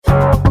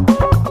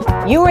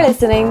You are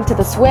listening to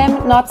the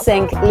Swim Not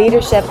Sink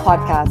Leadership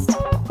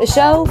Podcast, the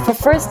show for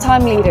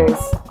first-time leaders,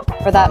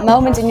 for that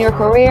moment in your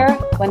career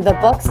when the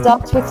buck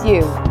stops with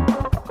you.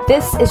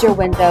 This is your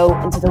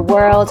window into the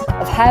world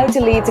of how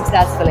to lead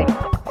successfully.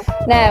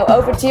 Now,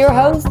 over to your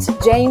host,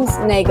 James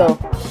Nagle.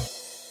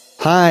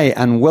 Hi,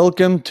 and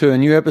welcome to a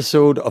new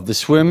episode of the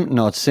Swim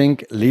Not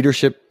Sink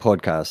Leadership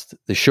Podcast,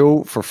 the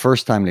show for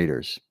first-time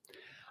leaders.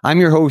 I'm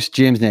your host,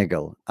 James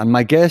Nagle, and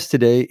my guest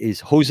today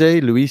is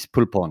Jose Luis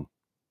Pulpon.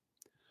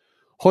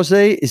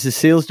 Jose is the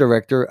sales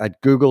director at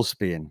Google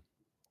Spain.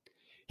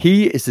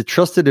 He is the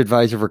trusted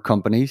advisor for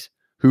companies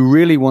who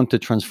really want to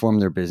transform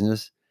their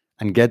business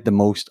and get the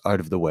most out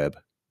of the web.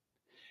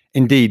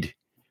 Indeed,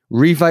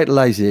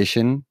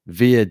 revitalization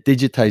via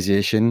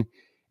digitization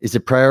is a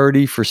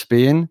priority for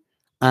Spain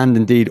and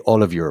indeed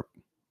all of Europe.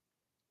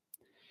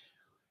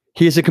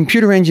 He is a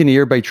computer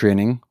engineer by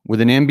training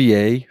with an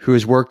MBA who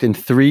has worked in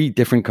 3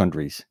 different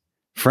countries,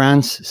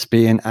 France,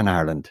 Spain, and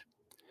Ireland.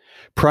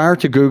 Prior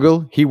to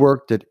Google, he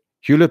worked at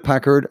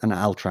Hewlett-Packard and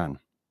Altran.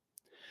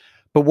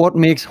 But what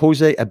makes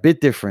Jose a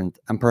bit different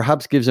and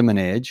perhaps gives him an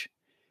edge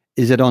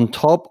is that on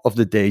top of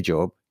the day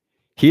job,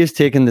 he has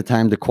taken the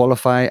time to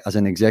qualify as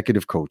an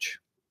executive coach,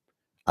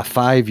 a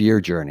 5-year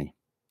journey.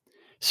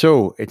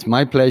 So it's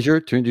my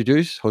pleasure to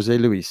introduce Jose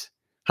Luis.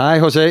 Hi,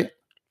 Jose.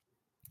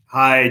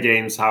 Hi,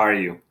 James. How are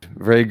you?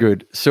 Very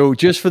good. So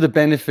just for the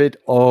benefit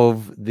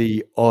of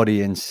the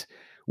audience,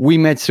 we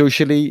met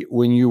socially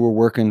when you were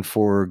working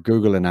for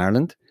Google in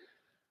Ireland.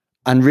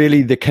 And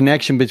really the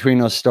connection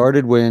between us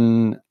started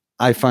when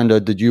I found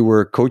out that you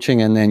were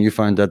coaching and then you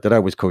found out that I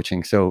was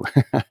coaching. So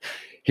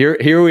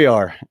here we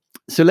are.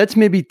 So let's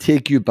maybe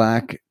take you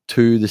back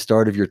to the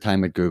start of your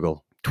time at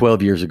Google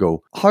 12 years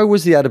ago. How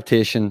was the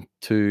adaptation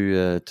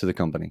to the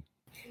company?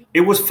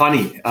 It was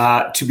funny.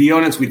 To be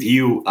honest with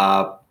you,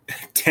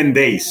 10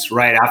 days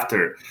right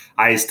after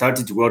I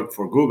started to work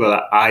for Google,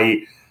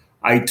 I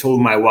told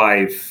my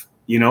wife,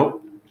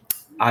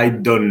 I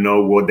don't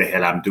know what the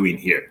hell I'm doing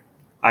here.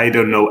 I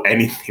don't know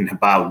anything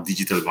about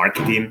digital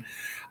marketing.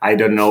 I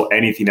don't know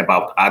anything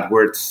about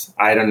AdWords.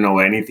 I don't know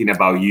anything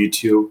about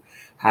YouTube.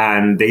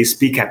 And they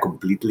speak a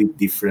completely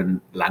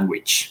different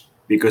language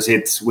because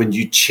it's when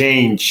you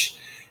change,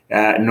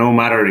 no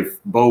matter if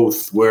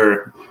both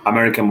were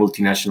American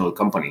multinational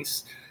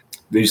companies,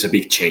 there's a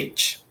big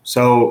change.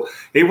 So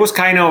it was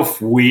kind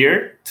of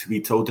weird, to be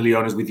totally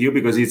honest with you,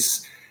 because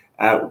it's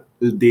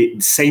the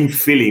same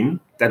feeling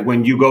that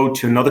when you go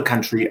to another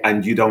country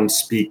and you don't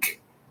speak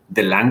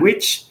the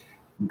language,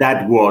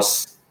 that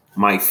was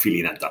my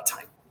feeling at that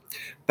time.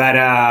 But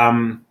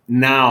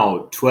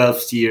now,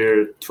 12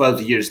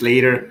 years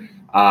later,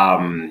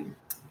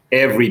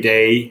 every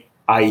day,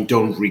 I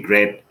don't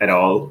regret at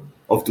all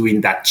of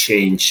doing that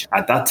change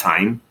at that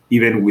time,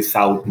 even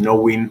without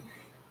knowing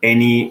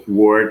any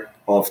word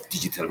of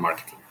digital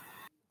marketing.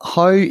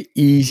 How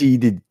easy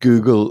did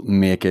Google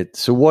make it?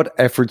 So what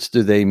efforts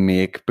do they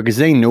make? Because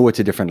they know it's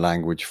a different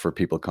language for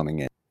people coming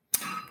in.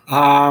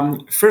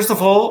 First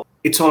of all,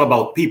 it's all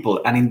about people.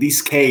 And in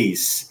this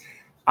case,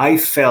 I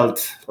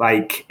felt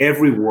like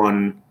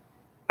everyone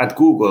at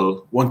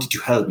Google wanted to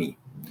help me.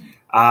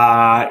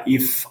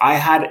 If I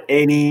had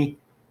any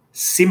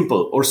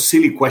simple or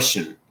silly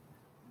question,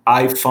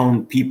 I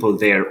found people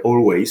there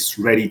always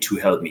ready to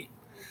help me.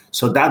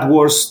 So that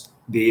was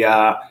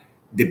the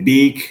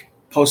big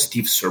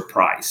positive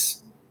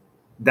surprise,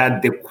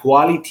 that the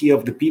quality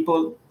of the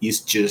people is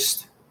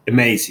just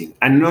amazing.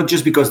 And not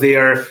just because they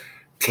are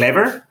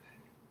clever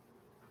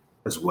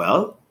as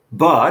well,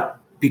 but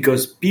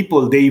because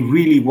people, they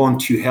really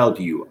want to help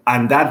you.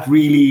 And that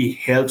really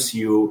helps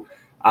you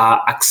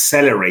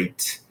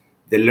accelerate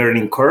the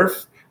learning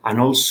curve and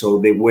also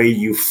the way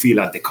you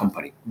feel at the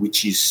company,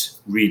 which is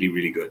really,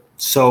 really good.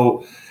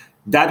 So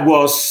that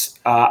was,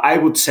 I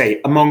would say,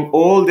 among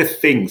all the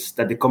things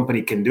that the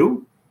company can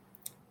do,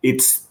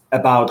 it's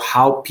about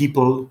how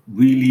people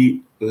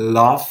really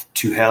love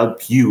to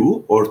help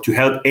you or to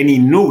help any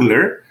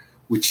Noogler,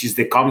 which is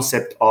the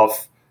concept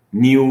of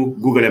new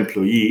Google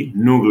employee,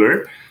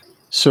 Noogler.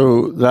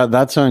 So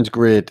that sounds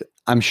great.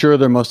 I'm sure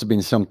there must have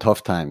been some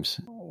tough times.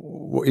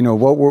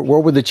 What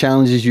were the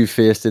challenges you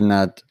faced in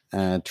that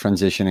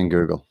transition in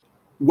Google?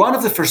 One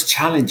of the first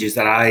challenges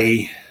that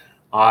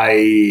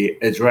I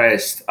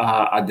addressed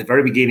at the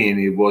very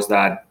beginning, it was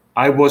that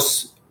I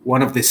was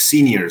one of the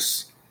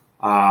seniors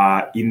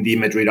in the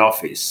Madrid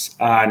office.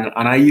 And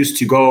I used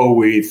to go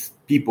with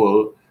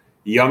people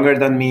younger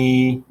than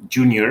me,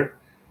 junior,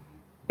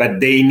 but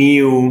they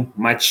knew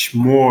much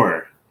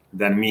more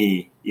than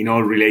me,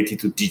 related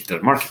to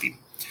digital marketing.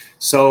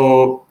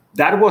 So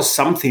that was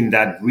something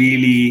that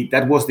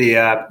was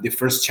the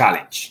first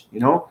challenge,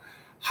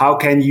 How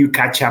can you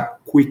catch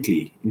up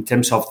quickly in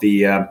terms of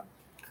the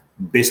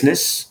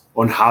business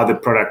on how the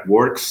product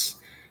works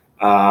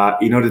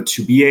in order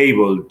to be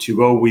able to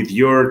go with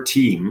your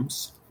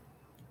teams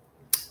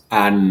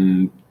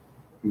and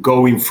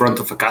go in front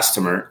of a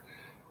customer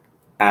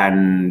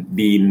and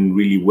being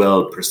really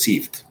well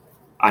perceived.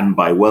 And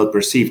by well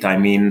perceived, I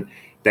mean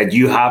that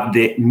you have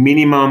the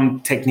minimum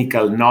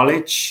technical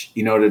knowledge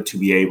in order to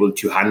be able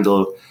to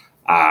handle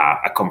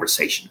a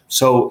conversation.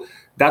 So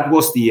that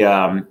was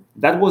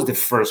the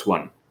first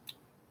one,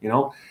 you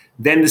know.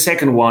 Then the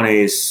second one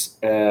is,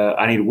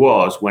 and it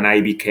was when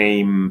I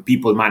became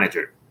people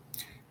manager,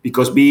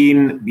 because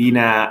being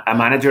a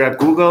manager at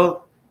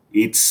Google,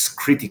 it's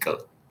critical.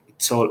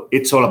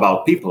 It's all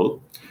about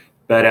people,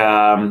 but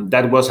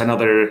that was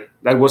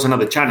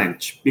another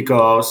challenge,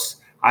 because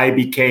I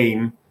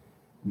became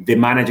the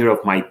manager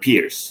of my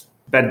peers.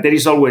 But there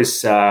is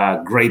always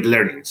great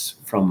learnings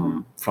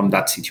from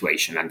that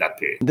situation and that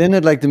period. Then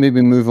I'd like to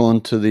maybe move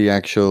on to the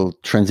actual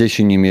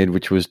transition you made,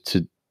 which was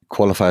to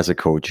qualify as a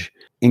coach.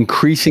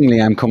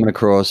 Increasingly, I'm coming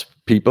across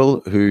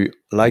people who,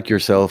 like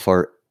yourself,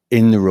 are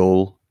in the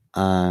role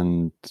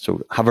and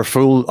so have a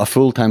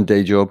full-time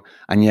day job,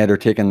 and yet are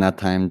taking that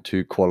time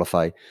to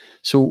qualify.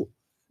 So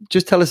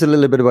just tell us a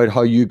little bit about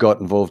how you got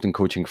involved in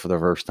coaching for the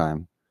first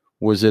time.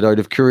 Was it out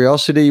of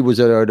curiosity? Was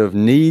it out of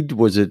need?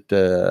 Was it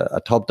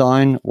a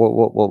top-down?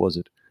 What was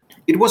it?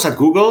 It was at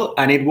Google,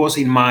 and it was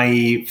in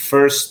my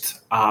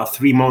first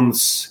 3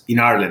 months in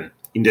Ireland,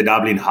 in the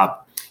Dublin hub.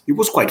 It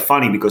was quite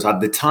funny because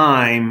at the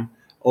time,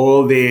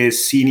 all the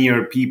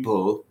senior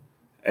people,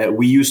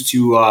 we used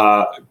to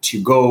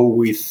go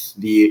with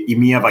the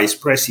EMEA vice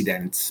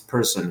president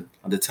person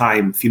at the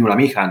time, Fionnuala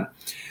Meehan,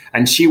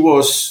 and she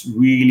was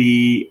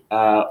really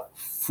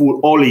full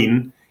all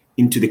in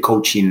into the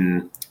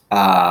coaching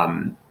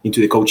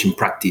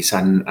practice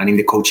and in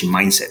the coaching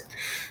mindset.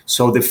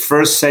 So the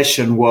first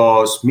session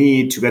was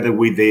me together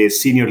with the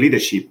senior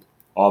leadership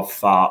of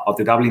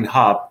the Dublin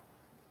hub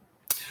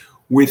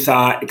with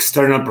an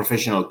external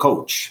professional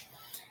coach,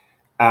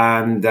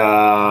 and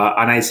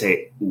I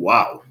say,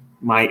 wow,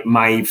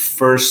 my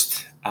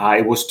first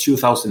it was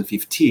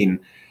 2015,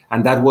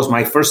 and that was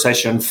my first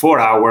session, 4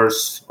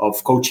 hours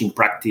of coaching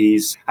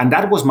practice, and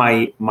that was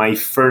my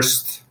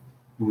first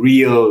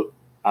real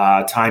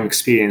time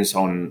experience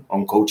on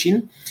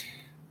coaching,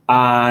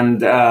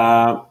 and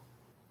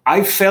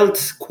I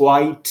felt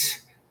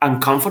quite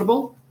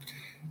uncomfortable,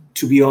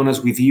 to be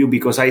honest with you,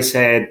 because I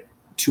said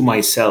to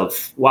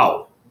myself,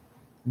 wow,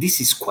 this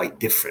is quite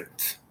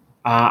different.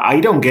 I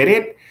don't get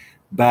it,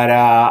 but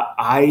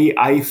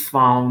I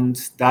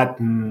found that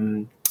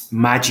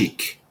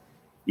magic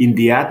in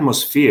the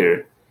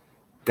atmosphere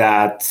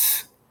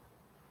that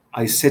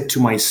I said to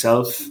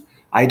myself,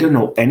 I don't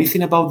know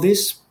anything about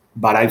this,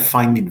 but I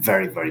find it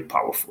very, very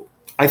powerful.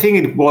 I think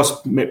it was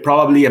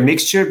probably a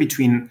mixture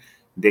between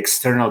the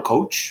external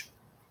coach.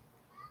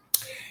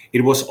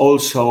 It was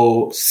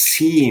also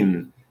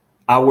seeing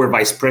our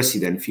vice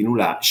president,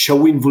 Fionnuala,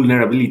 showing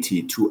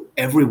vulnerability to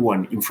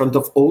everyone in front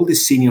of all the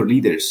senior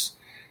leaders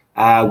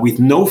with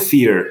no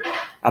fear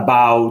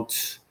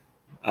about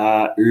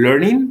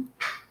learning,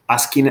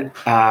 asking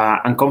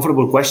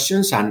uncomfortable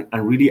questions, and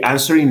really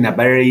answering in a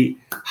very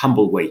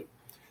humble way.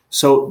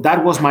 So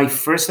that was my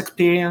first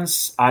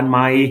experience and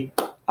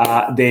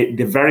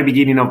the very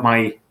beginning of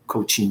my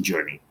coaching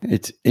journey.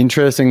 It's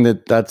interesting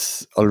that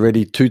that's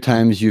already 2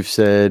 times you've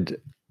said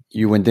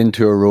you went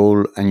into a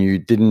role and you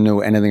didn't know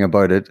anything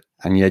about it,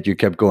 and yet you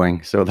kept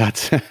going. So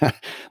that's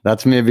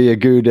that's maybe a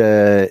good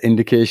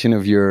indication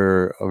of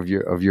your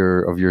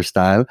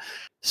style.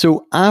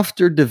 So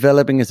after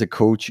developing as a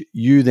coach,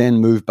 you then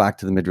moved back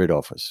to the Madrid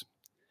office.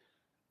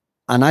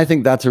 And I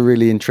think that's a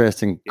really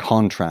interesting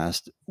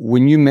contrast.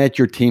 When you met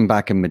your team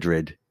back in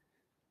Madrid,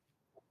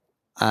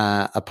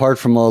 apart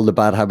from all the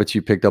bad habits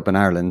you picked up in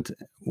Ireland,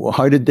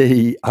 how did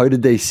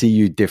they see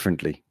you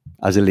differently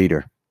as a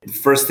leader? The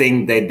first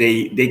thing that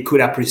they could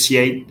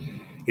appreciate,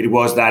 it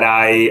was that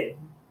I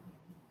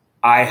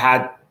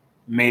had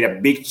made a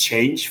big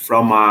change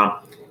from a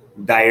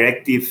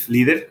directive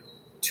leader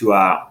to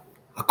a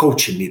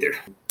coaching leader.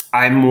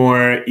 I'm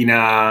more in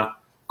a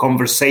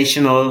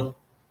conversational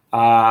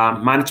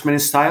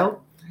management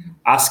style,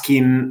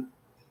 asking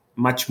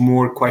much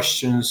more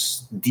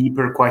questions,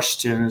 deeper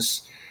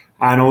questions,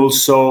 and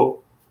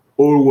also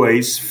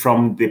always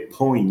from the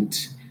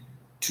point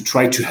to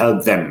try to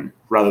help them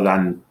rather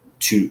than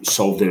to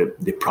solve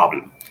the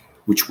problem,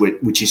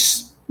 which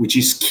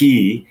is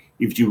key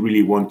if you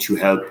really want to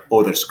help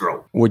others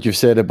grow. What you've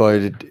said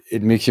about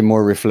it makes you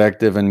more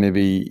reflective, and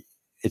maybe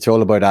it's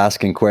all about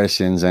asking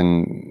questions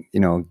and, you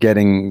know,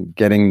 getting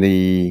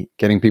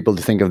people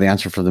to think of the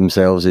answer for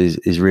themselves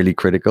is really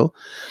critical.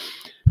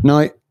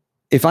 Now,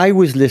 if I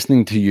was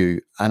listening to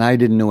you and I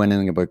didn't know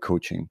anything about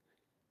coaching,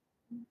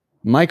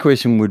 my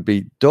question would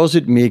be, does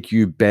it make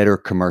you better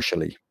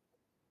commercially?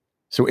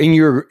 So in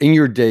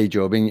your day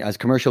job, as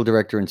commercial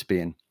director in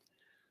Spain,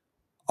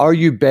 are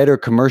you better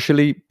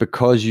commercially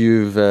because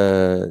you've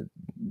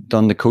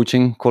done the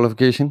coaching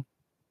qualification?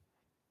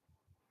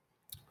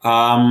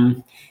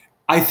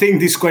 I think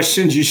these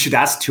questions you should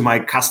ask to my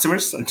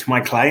customers and to my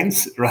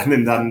clients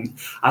rather than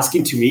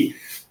asking to me.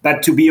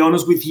 But to be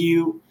honest with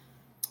you,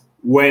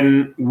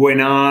 when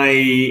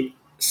I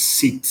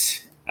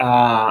sit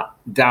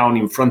down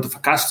in front of a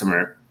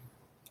customer,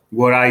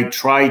 what I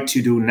try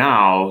to do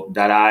now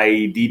that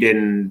I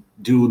didn't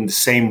do in the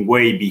same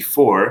way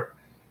before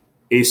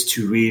is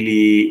to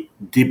really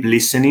deep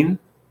listening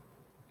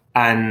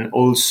and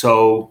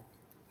also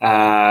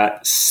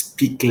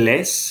speak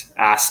less,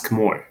 ask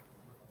more.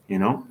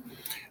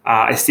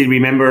 I still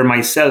remember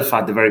myself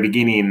at the very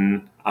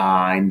beginning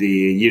in the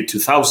year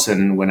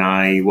 2000 when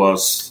I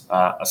was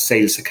a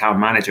sales account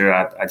manager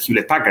at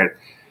Hewlett Packard.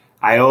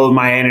 All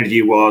my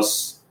energy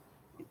was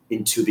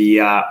into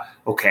the,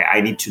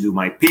 I need to do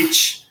my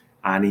pitch.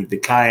 And if the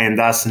client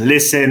doesn't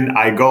listen,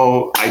 I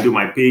do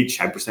my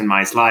pitch, I present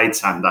my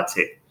slides, and that's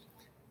it.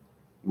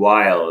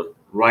 While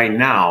right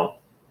now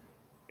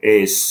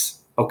is,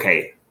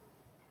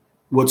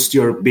 what's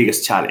your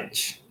biggest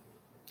challenge?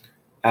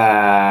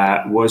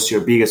 What's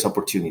your biggest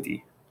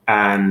opportunity?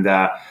 And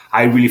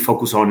I really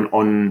focus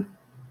on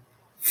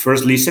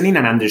first listening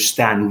and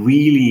understand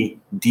really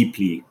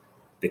deeply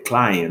the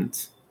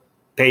client,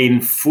 paying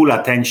full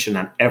attention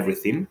on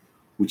everything,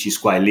 which is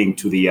quite linked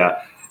to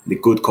the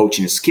good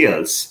coaching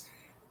skills,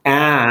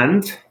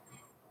 and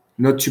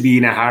not to be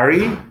in a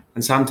hurry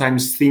and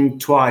sometimes think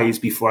twice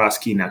before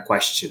asking a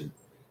question.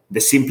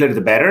 The simpler,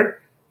 the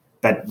better,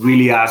 but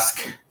really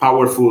ask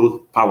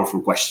powerful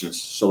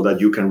questions so that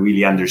you can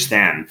really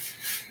understand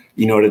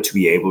in order to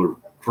be able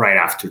right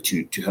after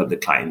to help the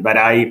client. But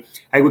I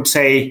would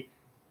say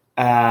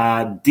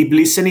deep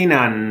listening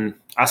and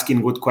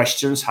asking good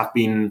questions have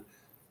been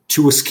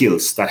two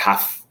skills that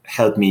have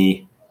helped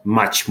me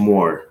much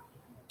more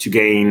to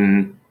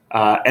gain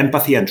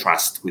empathy and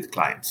trust with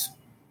clients.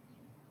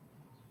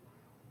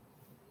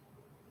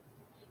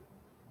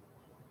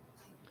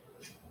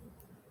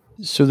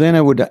 So then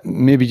I would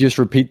maybe just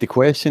repeat the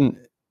question.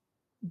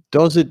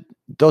 Does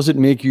it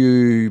make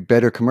you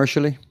better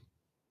commercially?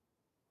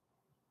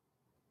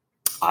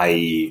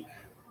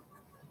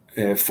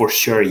 For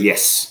sure,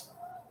 yes.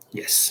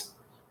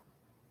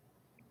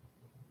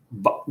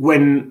 But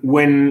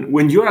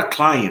when you're a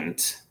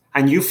client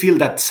and you feel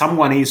that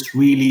someone is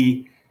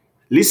really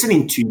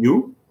listening to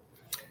you,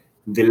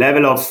 the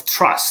level of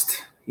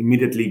trust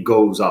immediately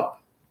goes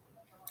up,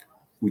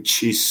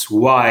 which is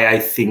why I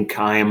think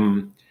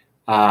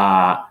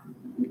I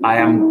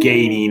am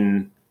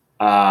gaining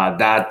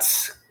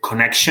that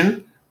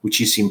connection,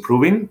 which is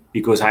improving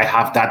because I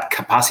have that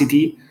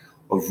capacity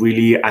of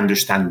really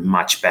understand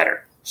much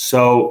better.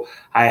 So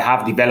I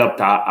have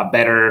developed a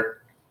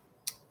better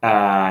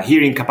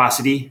hearing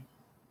capacity,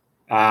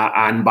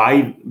 and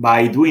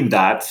by doing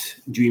that,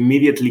 you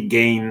immediately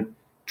gain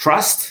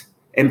trust,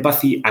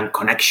 empathy, and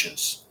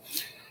connections.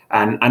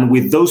 And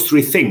with those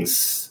three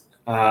things,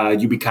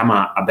 you become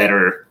a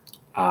better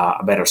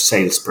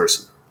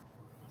salesperson.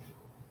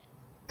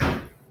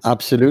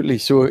 Absolutely.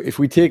 So if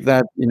we take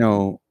that,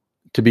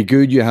 to be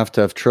good, you have to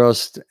have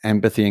trust,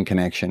 empathy, and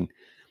connection.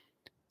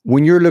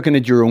 When you're looking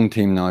at your own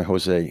team now,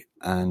 Jose,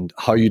 and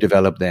how you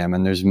develop them,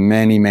 and there's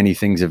many, many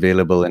things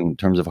available in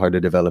terms of how to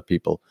develop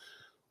people,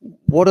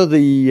 what are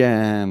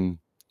the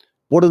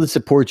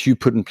supports you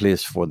put in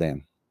place for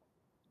them?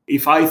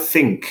 If I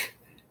think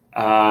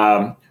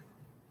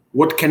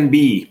what can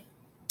be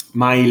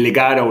my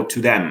legato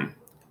to them,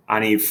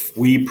 and if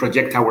we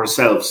project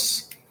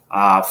ourselves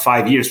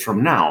 5 years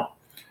from now,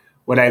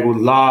 what I would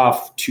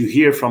love to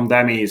hear from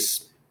them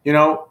is,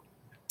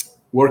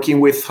 working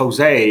with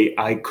Jose,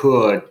 I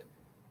could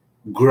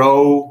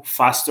grow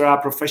faster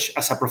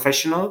as a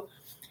professional,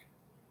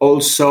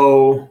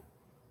 also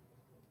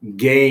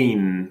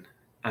gain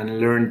and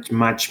learn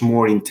much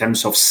more in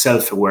terms of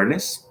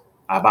self-awareness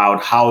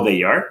about how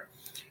they are,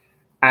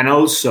 and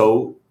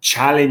also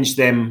challenge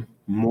them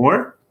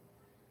more,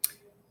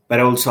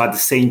 but also at the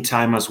same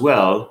time as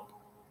well,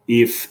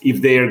 if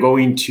they are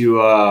going to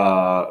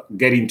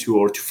get into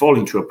or to fall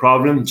into a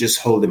problem, just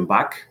hold them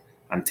back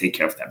and take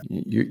care of them.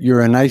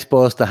 You're a nice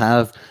boss to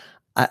have.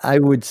 I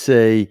would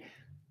say,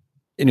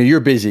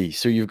 you're busy,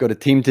 so you've got a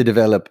team to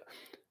develop.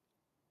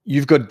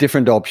 You've got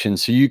different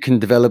options, so you can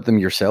develop them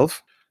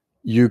yourself.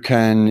 You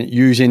can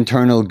use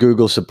internal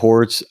Google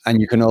supports, and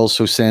you can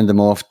also send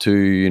them off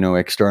to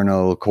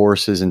external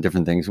courses and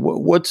different things.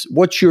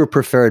 What's your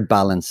preferred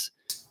balance?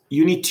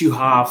 You need to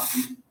have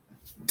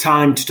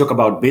time to talk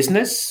about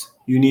business.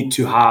 You need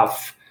to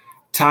have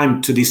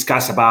time to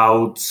discuss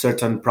about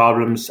certain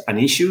problems and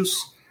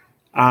issues,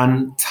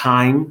 and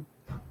time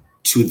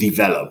to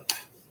develop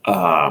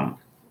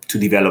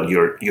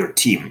your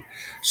team.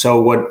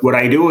 So what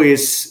I do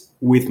is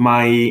with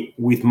my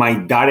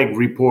direct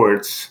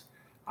reports,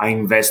 I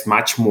invest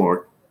much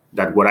more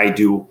than what I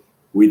do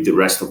with the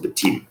rest of the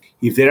team.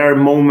 If there are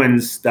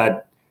moments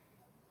that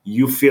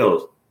you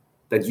feel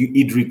that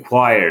it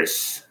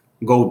requires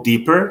go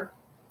deeper,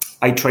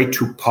 I try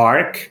to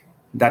park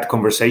that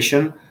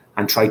conversation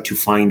and try to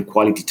find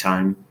quality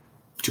time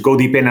to go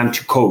deep in and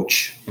to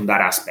coach on that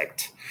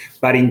aspect.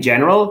 But in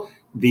general,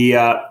 the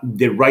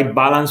right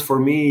balance for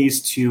me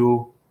is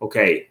to,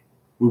 we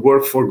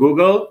work for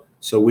Google,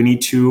 so we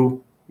need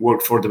to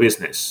work for the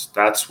business.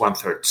 That's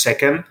 1/3.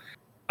 Second,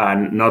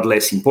 and not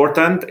less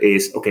important,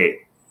 is,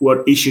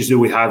 what issues do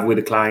we have with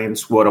the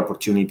clients, what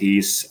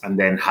opportunities, and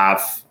then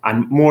have a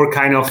more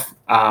kind of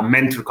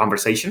mentor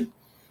conversation.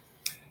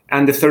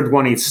 And the third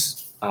one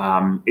is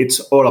it's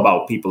all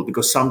about people,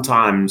 because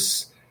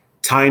sometimes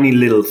tiny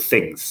little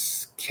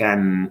things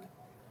can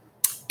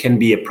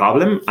be a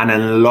problem, and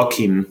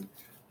unlocking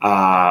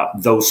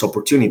those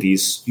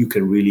opportunities, you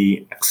can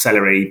really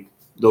accelerate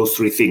those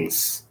three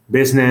things: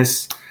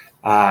 business,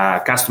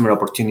 customer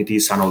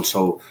opportunities, and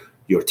also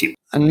your team.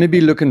 And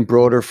maybe looking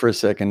broader for a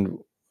second,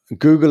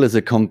 Google as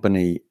a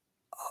company,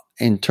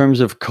 in terms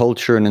of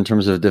culture and in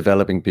terms of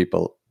developing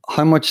people,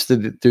 how much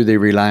do they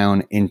rely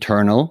on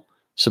internal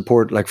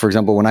support? Like, for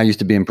example, when I used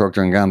to be in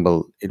Procter &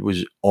 Gamble, it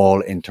was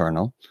all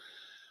internal.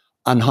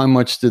 And how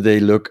much do they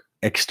look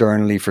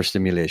externally for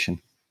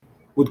stimulation?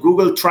 What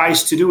Google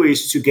tries to do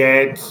is to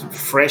get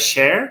fresh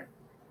air,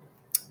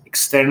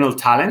 external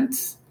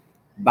talent,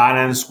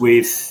 balanced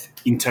with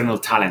internal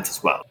talent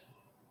as well.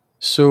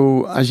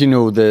 So, as you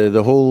know,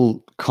 the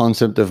whole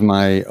concept of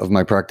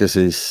my practice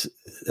is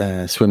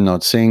swim,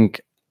 not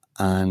sink,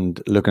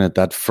 and looking at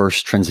that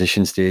first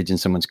transition stage in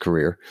someone's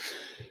career.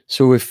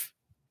 So, if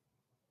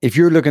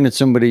you're looking at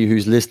somebody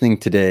who's listening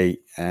today,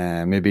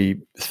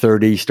 maybe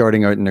 30,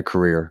 starting out in a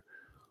career,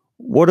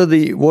 what's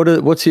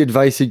the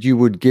advice that you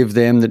would give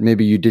them that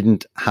maybe you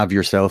didn't have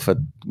yourself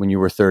when you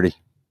were 30?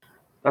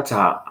 That's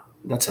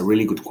a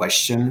really good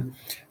question.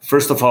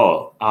 First of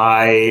all,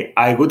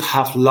 I would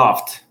have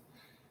loved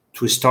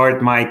to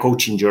start my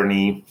coaching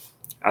journey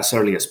as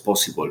early as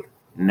possible.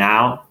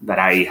 Now that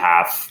I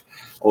have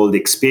all the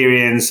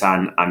experience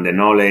and the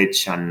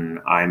knowledge, and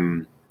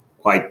I'm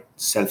quite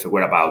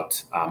self-aware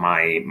about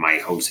my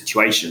whole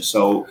situation.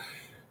 So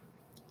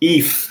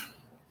if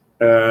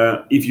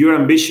you're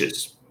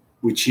ambitious,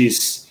 which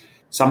is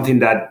something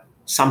that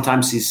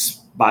sometimes is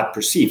bad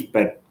perceived,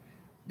 but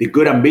the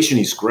good ambition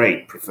is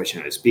great,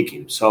 professionally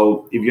speaking.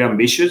 So if you're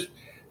ambitious,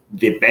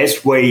 the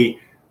best way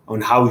on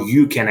how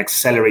you can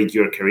accelerate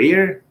your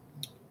career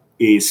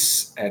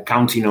is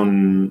counting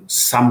on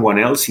someone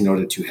else in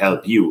order to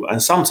help you.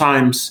 And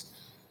sometimes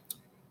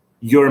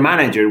your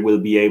manager will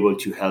be able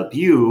to help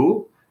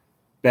you,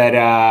 but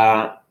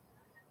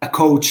a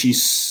coach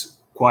is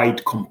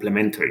quite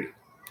complementary.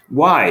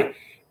 Why?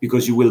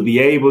 Because you will be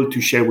able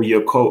to share with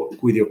your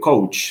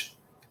coach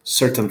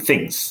certain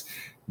things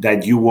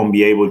that you won't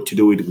be able to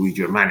do it with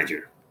your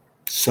manager.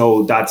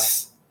 So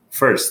that's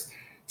first.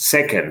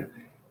 Second,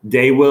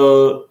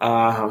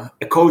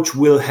 a coach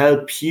will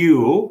help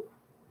you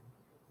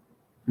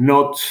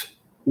not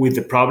with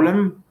the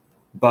problem,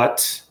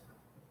 but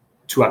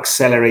to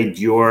accelerate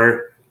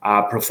your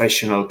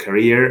professional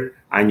career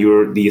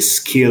and the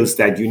skills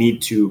that you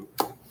need to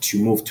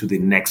move to the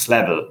next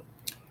level,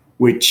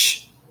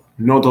 which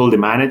not all the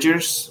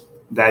managers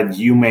that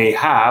you may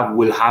have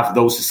will have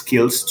those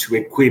skills to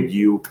equip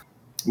you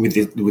with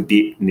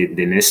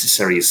the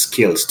necessary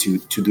skills to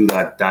do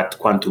that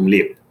quantum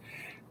leap.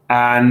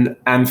 And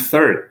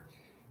third,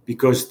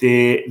 because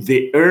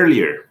the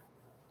earlier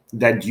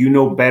that you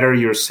know better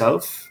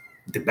yourself,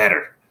 the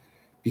better,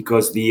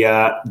 because the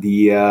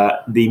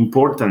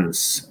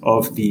importance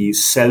of the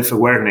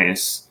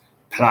self-awareness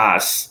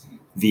plus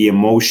the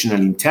emotional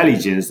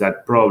intelligence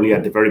that probably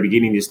at the very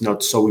beginning is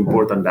not so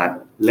important, that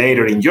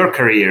later in your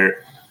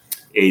career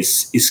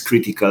is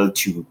critical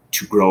to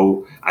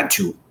grow and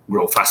to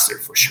grow faster,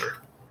 for sure.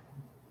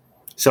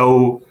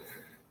 So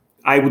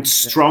I would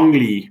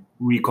strongly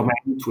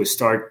recommend to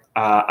start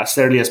as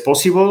early as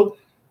possible,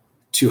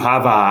 to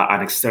have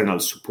an external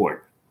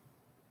support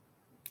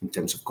in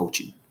terms of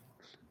coaching.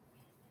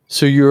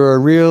 So you're a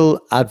real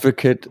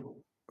advocate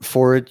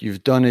for it.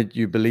 You've done it.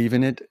 You believe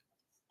in it.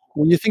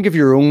 When you think of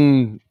your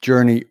own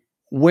journey,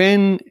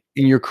 when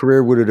in your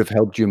career would it have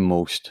helped you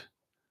most?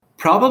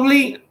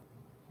 Probably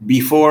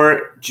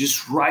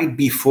right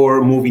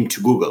before moving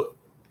to Google,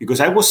 because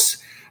I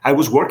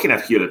was working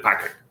at Hewlett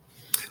Packard,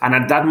 and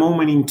at that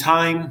moment in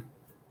time,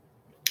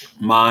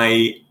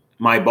 my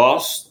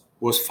boss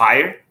was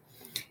fired,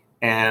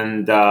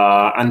 and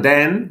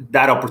then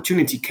that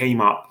opportunity came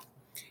up,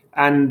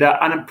 and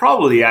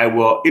probably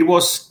it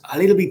was a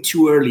little bit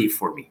too early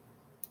for me,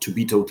 to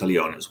be totally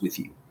honest with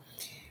you.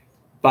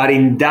 But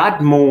in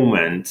that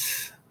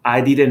moment,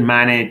 I didn't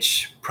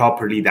manage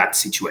properly that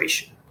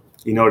situation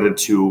in order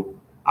to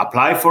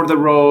apply for the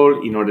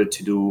role, in order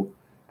to do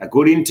a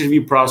good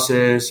interview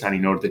process, and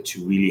in order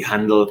to really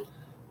handle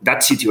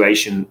that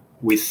situation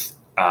with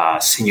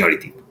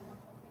seniority.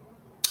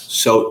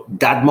 So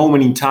that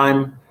moment in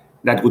time,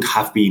 that would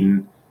have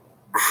been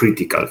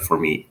critical for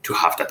me to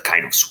have that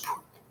kind of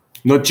support.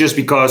 Not just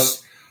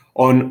because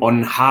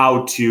on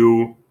how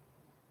to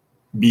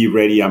be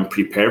ready and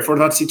prepare for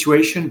that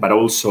situation, but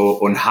also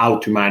on how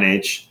to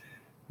manage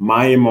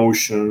my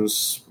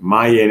emotions,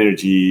 my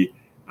energy,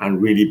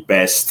 and really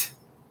best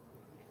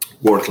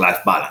work-life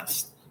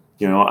balance.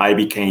 I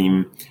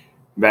became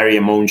very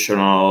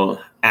emotional,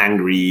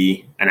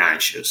 angry, and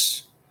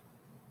anxious.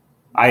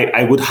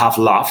 I would have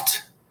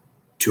loved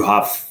to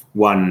have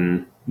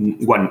one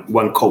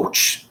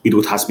coach. It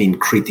would have been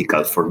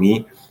critical for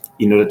me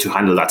in order to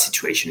handle that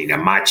situation in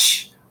a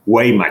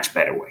way much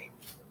better way.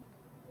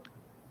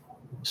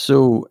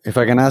 So if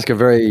I can ask a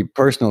very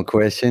personal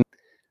question,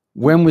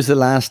 When was the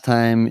last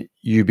time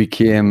you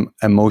became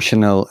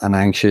emotional and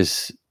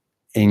anxious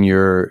in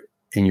your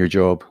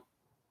job?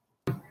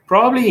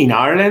 Probably in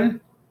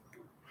Ireland.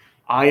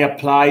 I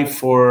applied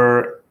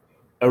for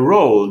a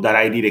role that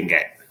I didn't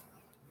get,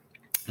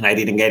 and I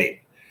didn't get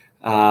it.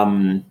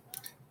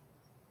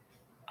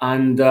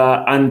 And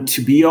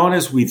to be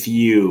honest with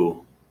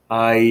you,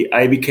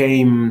 I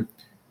became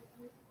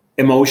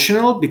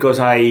emotional because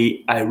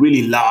I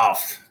really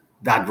loved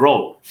that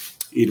role.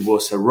 It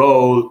was a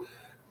role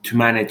to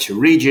manage a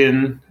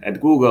region at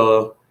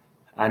Google,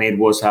 and it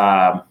was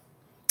a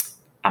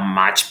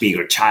much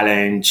bigger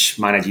challenge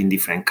managing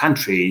different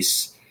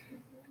countries.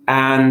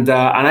 And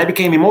I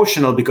became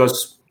emotional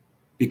because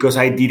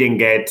I didn't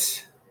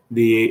get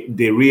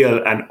the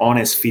real and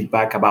honest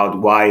feedback about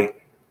why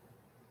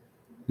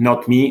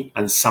not me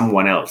and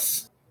someone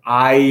else.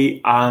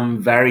 I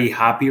am very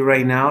happy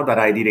right now that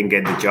I didn't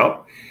get the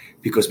job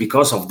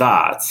because of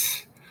that,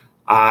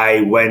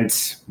 I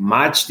went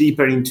much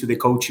deeper into the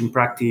coaching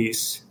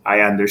practice.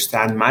 I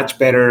understand much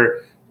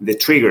better the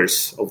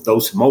triggers of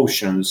those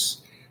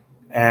emotions.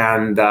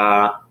 And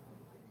I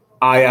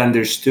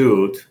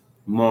understood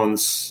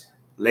months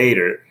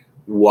later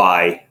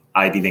why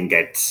I didn't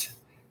get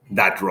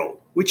that role,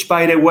 which,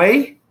 by the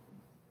way,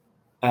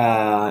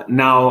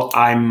 now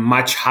I'm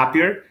much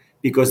happier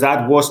because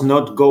that was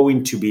not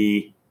going to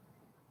be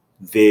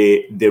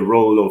the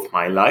role of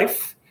my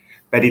life.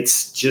 But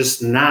it's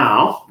just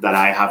now that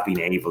I have been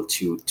able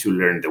to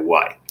learn the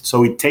why.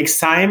 So it takes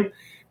time,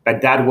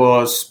 but that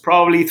was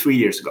probably 3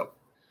 years ago.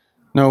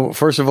 No,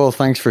 first of all,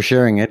 thanks for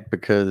sharing it,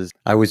 because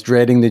I was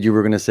dreading that you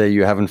were going to say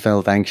you haven't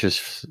felt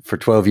anxious for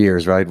 12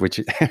 years, right? Which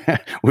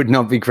would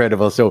not be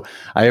credible. So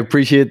I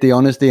appreciate the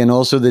honesty, and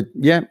also that,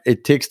 yeah,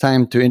 it takes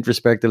time to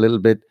introspect a little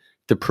bit,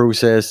 to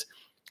process,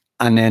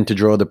 and then to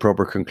draw the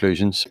proper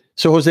conclusions.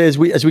 So Jose, as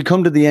we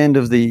come to the end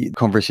of the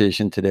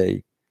conversation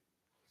today,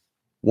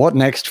 what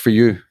next for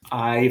you?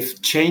 I've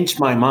changed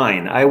my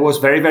mind. I was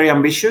very, very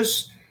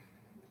ambitious,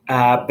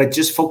 but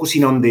just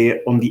focusing on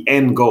the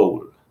end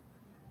goal.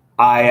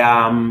 I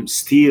am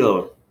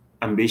still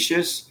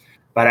ambitious,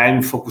 but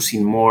I'm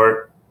focusing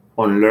more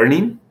on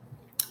learning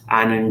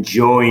and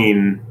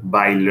enjoying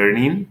by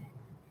learning,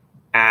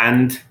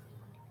 and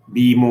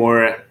be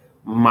more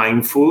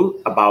mindful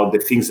about the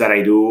things that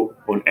I do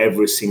on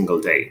every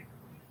single day.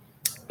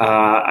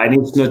 And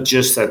it's not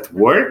just at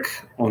work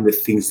on the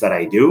things that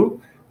I do,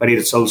 but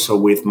it's also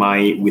with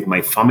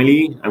my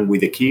family and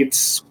with the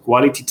kids.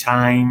 Quality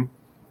time,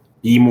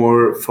 be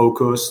more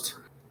focused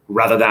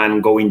rather than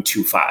going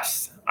too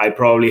fast. I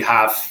probably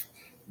have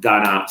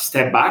done a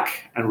step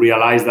back and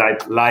realized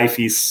that life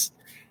is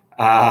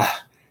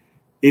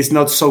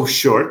not so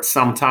short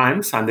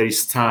sometimes, and there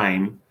is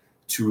time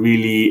to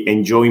really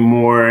enjoy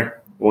more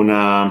on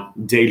a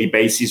daily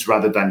basis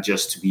rather than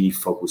just to be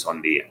focused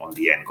on the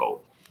end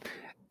goal.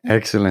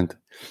 Excellent.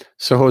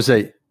 So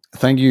Jose,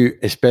 thank you,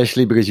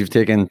 especially because you've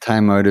taken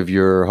time out of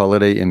your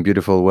holiday in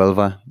beautiful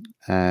Huelva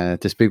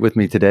to speak with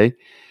me today.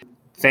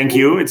 Thank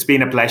you. It's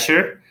been a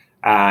pleasure.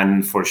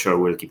 And for sure,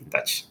 we'll keep in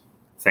touch.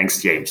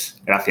 Thanks,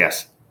 James.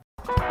 Gracias.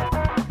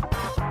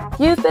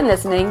 You've been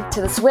listening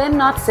to the Swim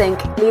Not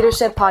Sink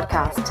Leadership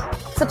Podcast.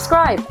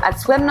 Subscribe at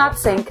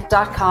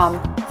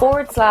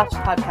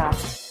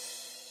swimnotsink.com/podcast.